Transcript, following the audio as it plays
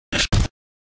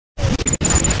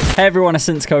Hey everyone, it's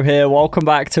Insko here. Welcome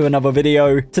back to another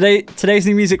video. Today's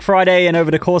New Music Friday, and over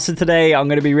the course of today, I'm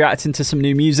going to be reacting to some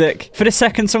new music. For the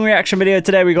second song reaction video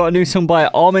today, we got a new song by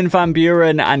Armin van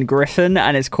Buuren and Gryffin,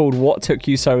 and it's called What Took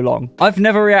You So Long. I've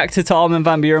never reacted to Armin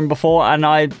van Buuren before, and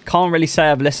I can't really say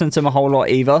I've listened to him a whole lot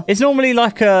either. It's normally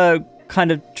like a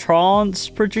kind of trance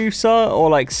producer or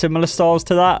like similar styles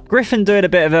to that. Gryffin doing a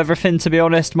bit of everything, to be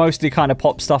honest, mostly kind of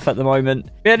pop stuff at the moment.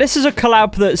 Yeah, this is a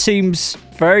collab that seems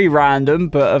very random,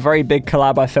 but a very big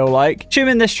collab, I feel like.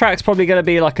 Assuming this track's probably going to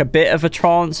be like a bit of a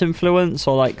trance influence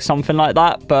or like something like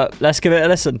that, but let's give it a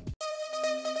listen.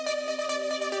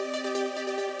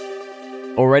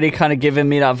 Already kind of giving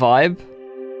me that vibe.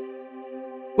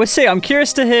 We'll see. I'm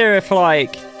curious to hear if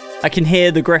like I can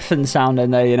hear the Gryffin sound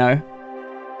in there, you know?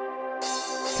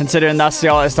 Considering that's the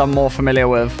artist I'm more familiar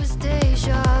with.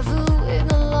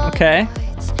 Okay.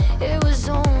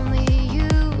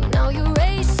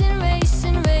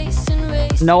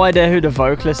 No idea who the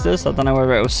vocalist is. I don't know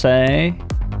whether it will say.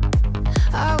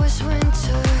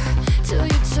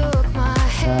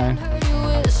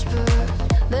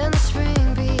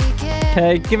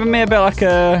 Okay, giving me a bit like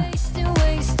a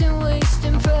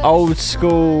old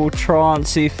school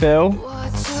trancey feel.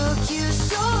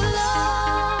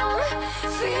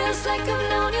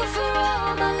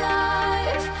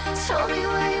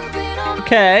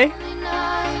 Okay,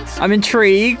 I'm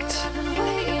intrigued.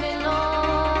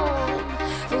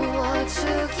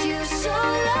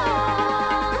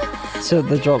 So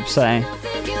the drop saying.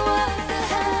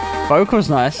 Vocals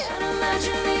nice.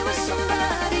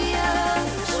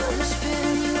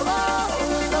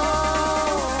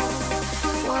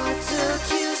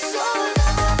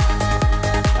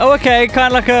 Oh, okay, kind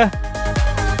of like a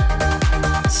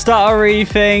stuttery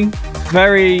thing.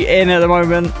 Very in at the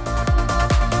moment.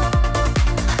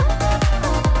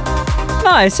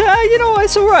 Nice. You know what?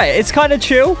 It's all right. It's kind of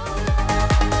chill.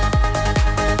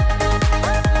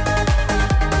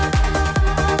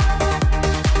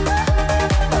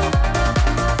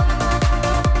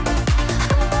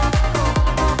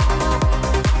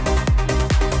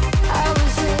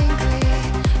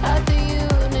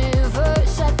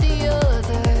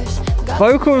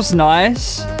 Vocals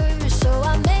nice.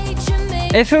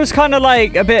 It feels kind of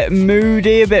like a bit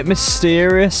moody, a bit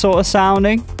mysterious sort of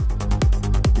sounding.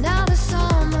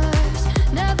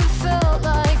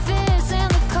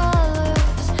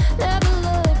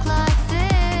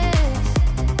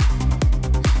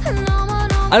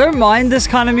 I don't mind this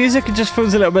kind of music, it just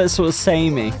feels a little bit sort of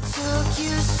samey.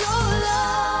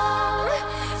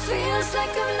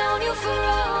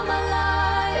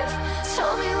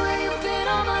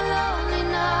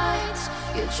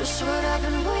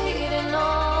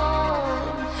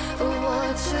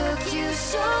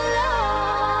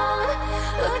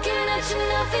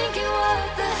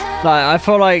 Like, I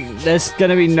feel like there's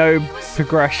gonna be no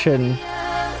progression,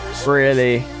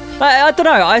 really. Like, I don't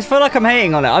know, I feel like I'm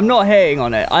hating on it. I'm not hating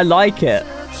on it. I like it.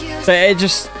 But it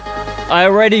just... I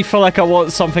already feel like I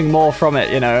want something more from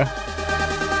it, you know?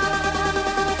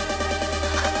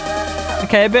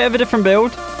 Okay, a bit of a different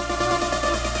build.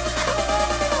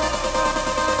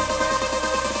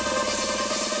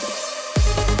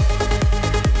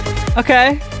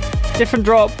 Okay, different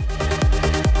drop.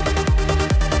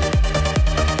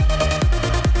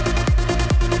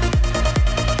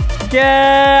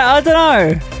 Yeah, I don't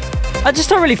know. I just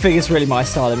don't really think it's really my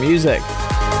style of music.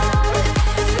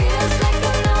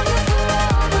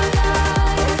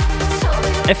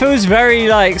 It feels very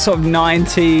like sort of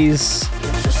 90s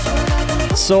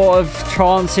sort of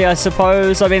trancey, I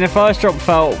suppose. I mean, the first drop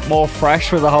felt more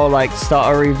fresh with the whole like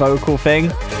stuttery vocal thing.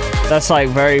 That's like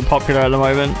very popular at the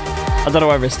moment. I don't know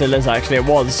whether it still is actually. It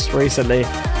was recently.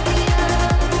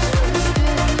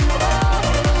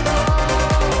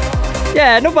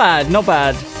 Yeah, not bad, not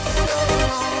bad.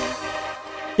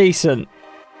 Decent.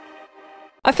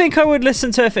 I think I would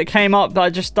listen to it if it came up, but I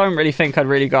just don't really think I'd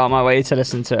really go out my way to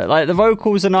listen to it. Like, the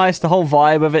vocals are nice, the whole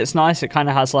vibe of it's nice. It kind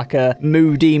of has like a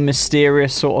moody,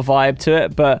 mysterious sort of vibe to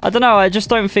it, but I don't know, I just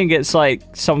don't think it's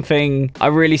like something I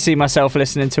really see myself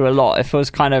listening to a lot. It feels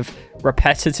kind of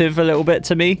repetitive a little bit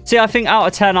to me. See, I think out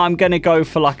of 10, I'm gonna go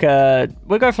for like a...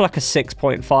 We'll go for like a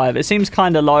 6.5. It seems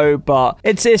kind of low, but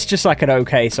it's just like an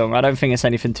okay song. I don't think it's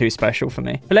anything too special for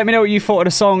me. But let me know what you thought of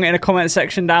the song in a comment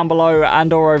section down below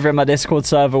and or over in my Discord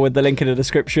server with the link in the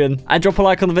description. And drop a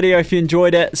like on the video if you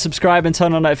enjoyed it. Subscribe and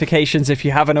turn on notifications if you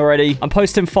haven't already. I'm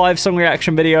posting 5 song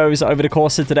reaction videos over the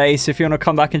course of today, so if you want to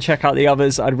come back and check out the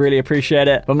others, I'd really appreciate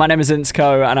it. But my name is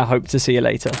Insko, and I hope to see you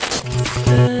later.